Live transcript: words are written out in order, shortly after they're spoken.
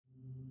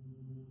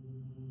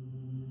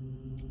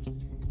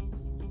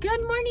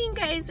Good morning,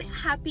 guys.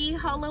 Happy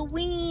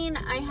Halloween.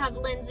 I have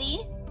Lindsay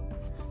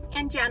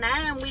and Jenna,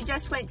 and we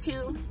just went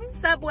to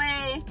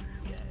Subway.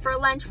 For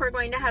lunch, we're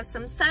going to have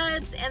some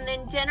subs, and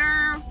then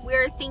dinner,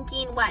 we're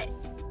thinking what?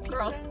 Pizza.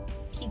 Girls,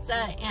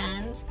 pizza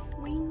and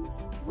wings.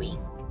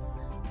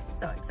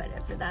 So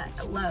excited for that.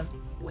 I love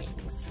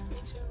wings.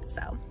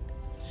 So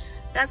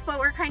that's what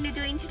we're kind of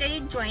doing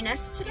today. Join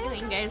us today. What are you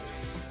doing, guys?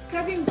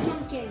 Carving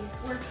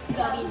pumpkins. We're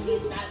cutting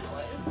these bad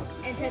boys.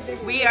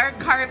 We are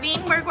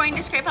carving. We're going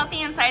to scrape out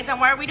the insides. And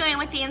what are we doing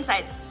with the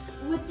insides?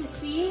 With the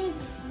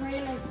seeds, we're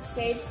gonna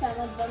save some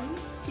of them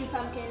to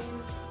pumpkin.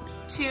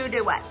 To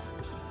do what?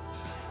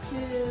 To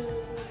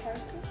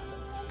harvest.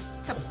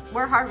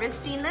 We're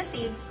harvesting the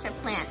seeds to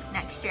plant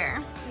next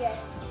year.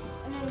 Yes.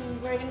 And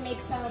then we're gonna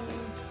make some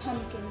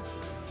pumpkin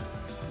seeds.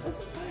 This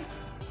is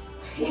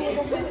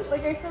fun.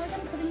 Like I feel like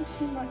I'm putting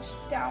too much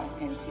down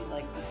into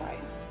like the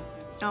sides.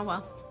 Oh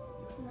well.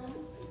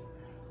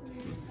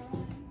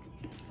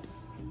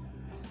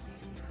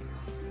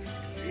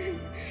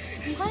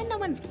 I'm glad no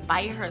one's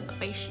by her the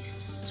way she's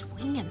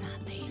swinging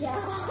that thing.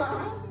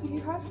 Yeah. You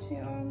have to.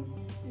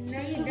 No,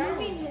 you don't.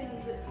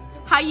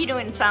 How you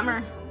doing,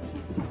 Summer?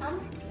 I'm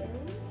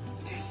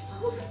good.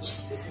 Oh,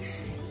 Jesus.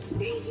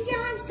 Yeah,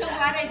 I'm so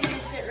glad I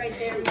didn't sit right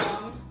there,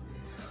 Mom.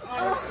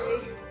 Honestly.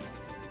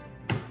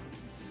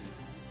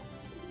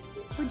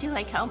 Would you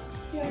like help?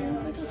 Yeah, I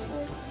really good.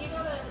 You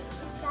gotta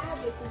stab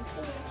it and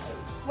pull it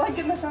out. Like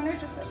in the center,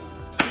 just like.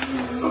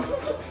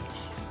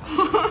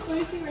 Let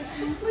me see my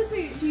skin.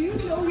 Listen, do you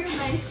know your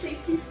knife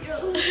safety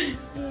skills?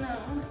 No.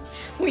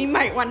 We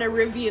might want to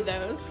review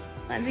those.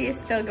 Lindsay is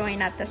still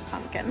going at this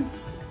pumpkin.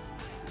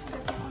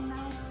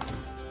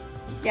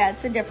 Yeah,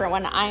 it's a different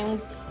one.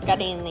 I'm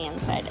gutting the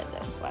inside of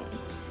this one.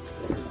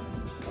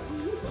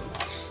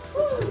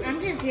 I'm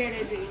just here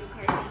to do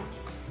carving.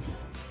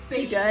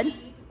 You good?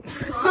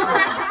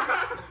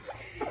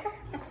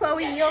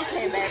 Chloe, you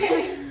okay,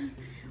 baby?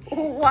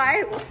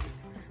 Why?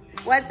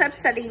 What's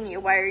upsetting you?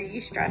 Why are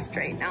you stressed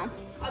right now?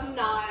 I'm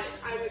not.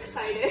 I'm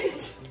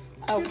excited.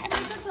 Okay.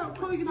 That's how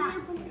Chloe can make a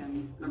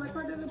pumpkin. That's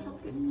part of the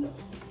pumpkin meat.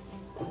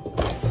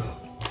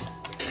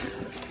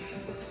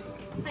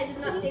 I did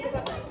not think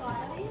about my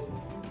body.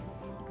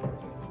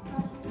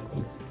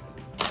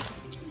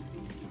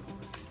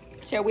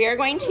 So we are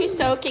going to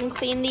soak and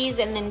clean these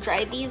and then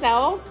dry these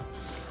out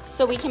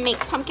so we can make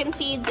pumpkin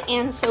seeds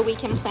and so we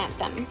can plant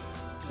them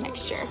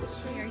next year.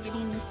 We are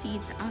getting the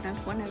seeds out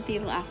of one of the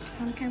last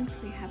pumpkins.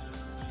 We have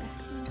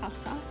the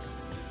tops off.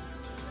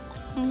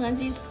 And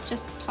Lindsay's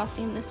just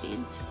tossing the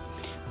seeds.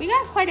 We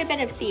got quite a bit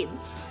of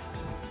seeds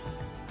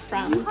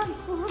from... You had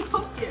 4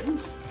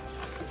 pumpkins.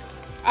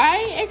 I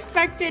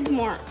expected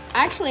more.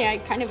 Actually, I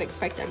kind of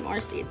expected more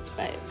seeds,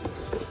 but...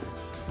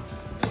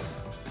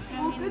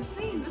 Well, good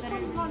thing. This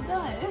one's not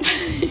done.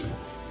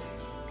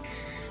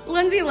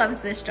 Lindsay loves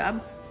this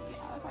job. Yeah,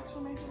 that's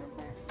actually my favorite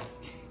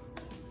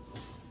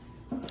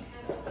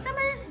part.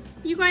 Summer,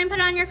 you going to put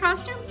on your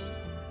costume?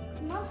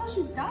 Not until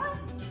she's done.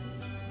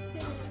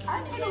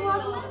 I paid a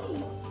lot of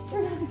money.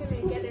 I'm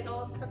gonna get it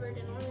all covered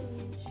in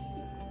orange.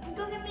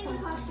 Go get me the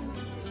costume.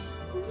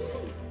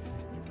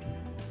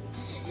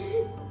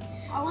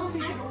 I will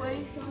take it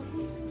away.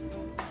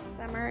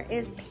 Summer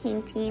is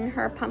painting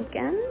her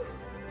pumpkin.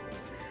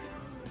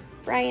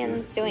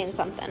 Brian's doing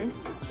something.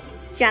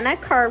 Jenna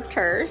carved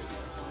hers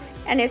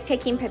and is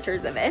taking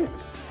pictures of it.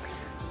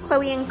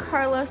 Chloe and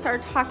Carlos are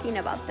talking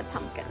about the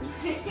pumpkin.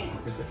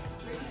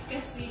 We're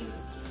discussing.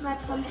 My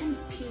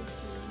pumpkin's puking.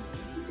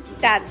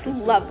 That's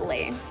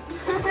lovely.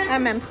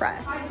 I'm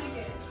impressed. I dig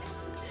it.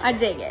 I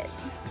dig it.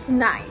 It's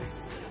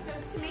nice.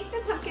 So to make the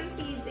pumpkin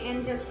seeds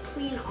and just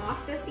clean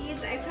off the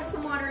seeds, I put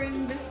some water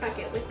in this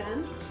bucket with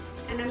them.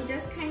 And I'm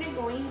just kind of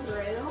going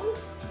through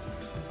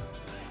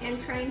and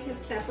trying to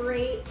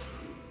separate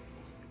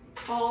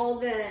all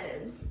the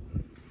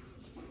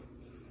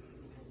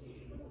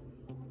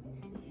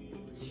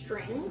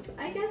strings,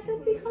 I guess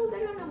it'd be called, I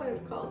don't know what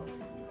it's called,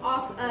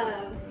 off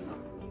of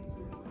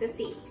the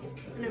seeds.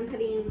 And I'm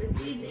putting the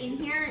seeds in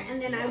here,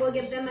 and then I will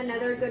give them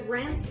another good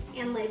rinse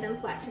and lay them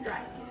flat to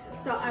dry.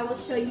 So I will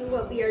show you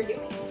what we are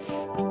doing.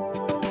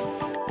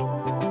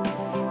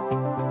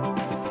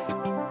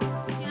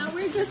 Now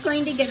we're just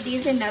going to give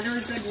these another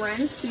good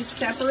rinse. We've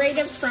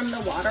separated from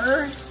the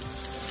water,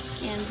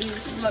 and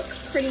these look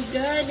pretty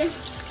good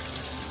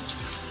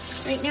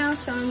right now.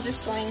 So I'm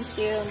just going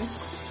to,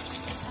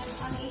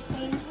 on a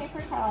clean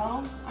paper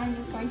towel, I'm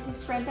just going to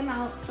spread them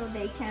out so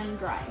they can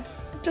dry.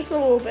 Just a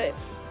little bit.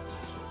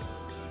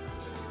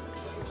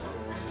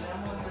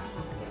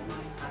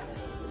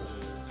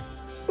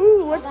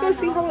 Ooh, let's go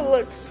see how it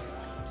looks.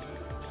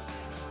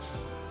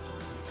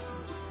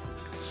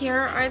 Here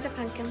are the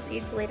pumpkin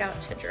seeds laid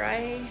out to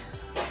dry.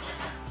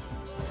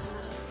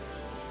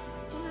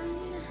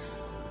 1,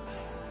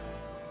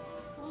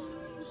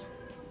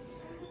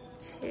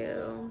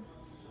 2,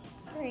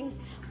 3.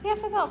 We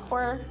have about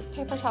 4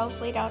 paper towels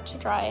laid out to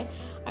dry.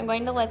 I'm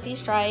going to let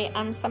these dry.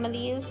 Some of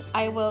these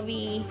I will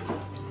be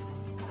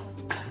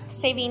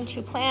saving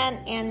to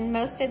plant, and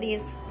most of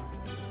these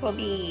will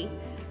be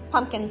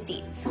pumpkin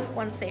seeds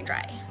once they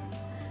dry.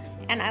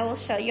 and I will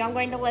show you. I'm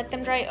going to let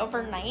them dry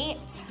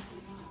overnight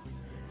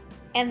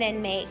and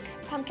then make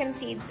pumpkin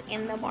seeds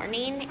in the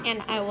morning,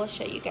 and I will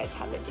show you guys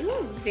how to do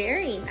it.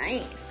 Very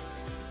nice.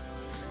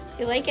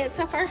 You like it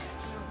so far?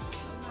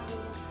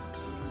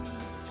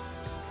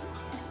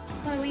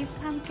 Chloe's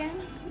pumpkin.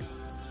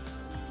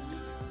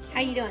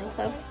 How you doing,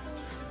 Chloe?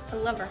 I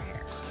love her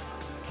hair.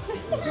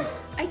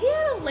 I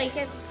do, like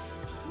it's...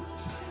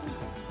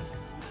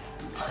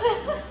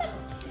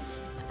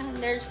 And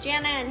there's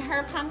Jana and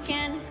her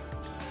pumpkin.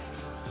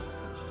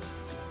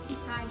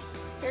 Hi.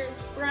 Here's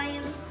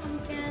Brian's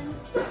pumpkin.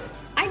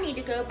 I need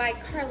to go buy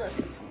Carlos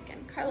a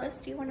pumpkin. Carlos,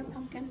 do you want a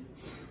pumpkin?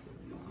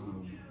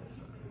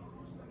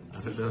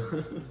 I don't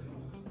know.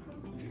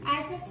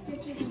 I put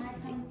stitches in my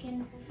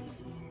pumpkin.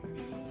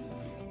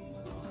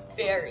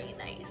 Very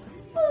nice.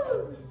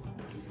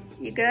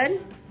 You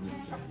good?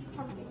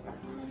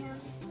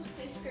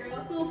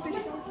 Little fish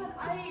girl.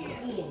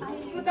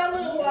 With that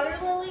little water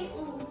lily.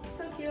 Ooh,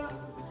 so cute.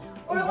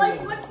 Or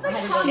like, what's the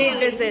cat She one?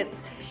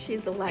 visits.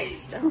 She's alive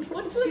still.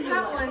 What's the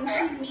cat one?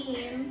 She's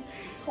mean.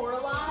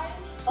 Coraline?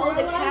 Oh,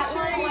 the cat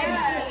sure, one?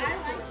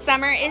 yeah.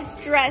 Summer is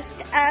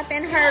dressed up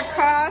in her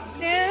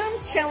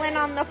costume, chilling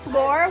on the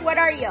floor. What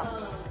are you?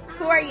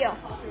 Who are you?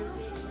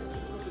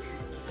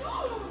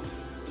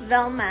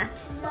 Velma.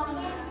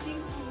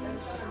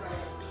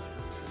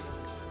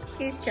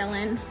 He's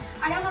chilling.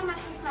 I don't have my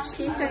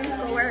She's doing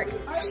schoolwork.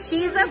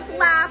 She's a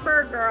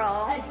flapper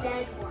girl. A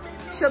dead one.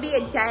 She'll be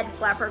a dead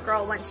flapper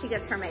girl once she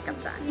gets her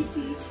makeup done.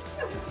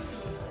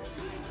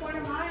 What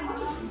am I,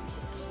 Mom?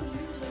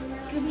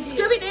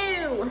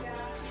 Scooby-Doo!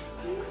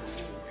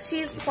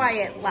 She's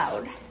quiet,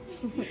 loud.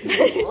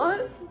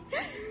 What?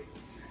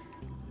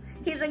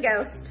 He's a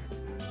ghost.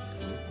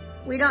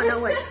 We don't know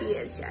what she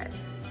is yet.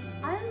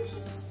 I'm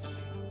just...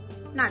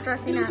 Not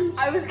dressing up.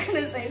 I was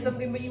gonna say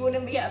something, but you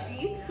wouldn't be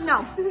happy.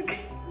 No.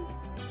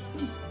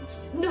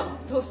 No,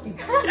 don't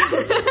speak.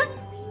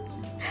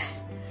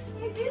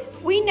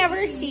 We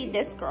never see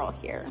this girl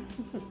here.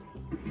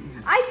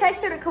 I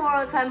text her to come over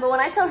all the time, but when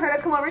I tell her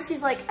to come over,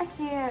 she's like, I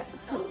can't.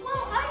 Well,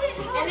 I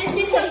didn't have And then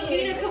she tells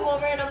me to come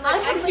over, and I'm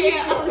like, I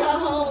can't. I'm not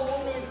home.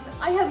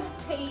 I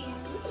have pain.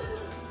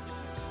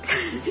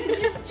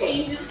 Just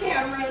changes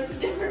camera to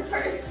different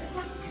person.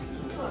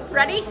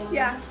 Ready?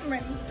 Yeah, I'm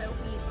ready. So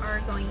we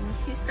are going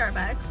to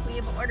Starbucks. We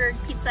have ordered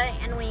pizza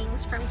and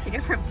wings from 2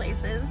 different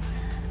places.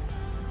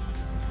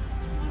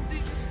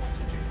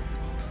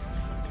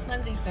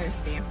 Lindsay's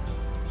thirsty.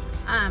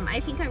 I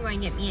think I'm going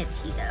to get me a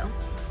tea though.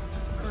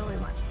 I really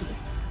want tea.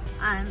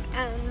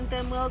 And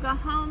then we'll go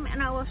home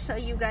and I will show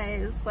you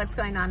guys what's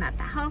going on at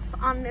the house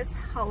on this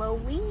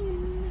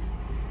Halloween.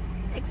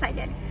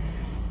 Excited.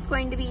 It's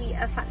going to be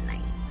a fun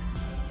night.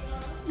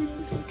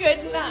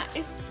 Good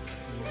night.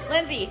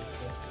 Lindsay,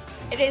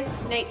 it is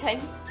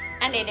nighttime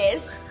and it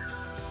is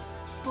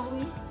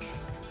Halloween.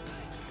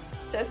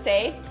 so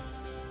say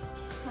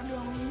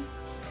Halloween.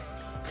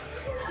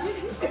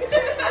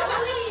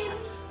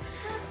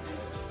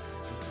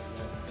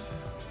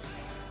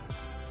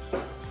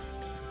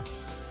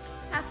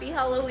 Happy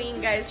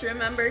Halloween, guys.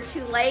 Remember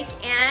to like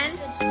and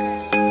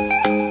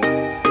subscribe.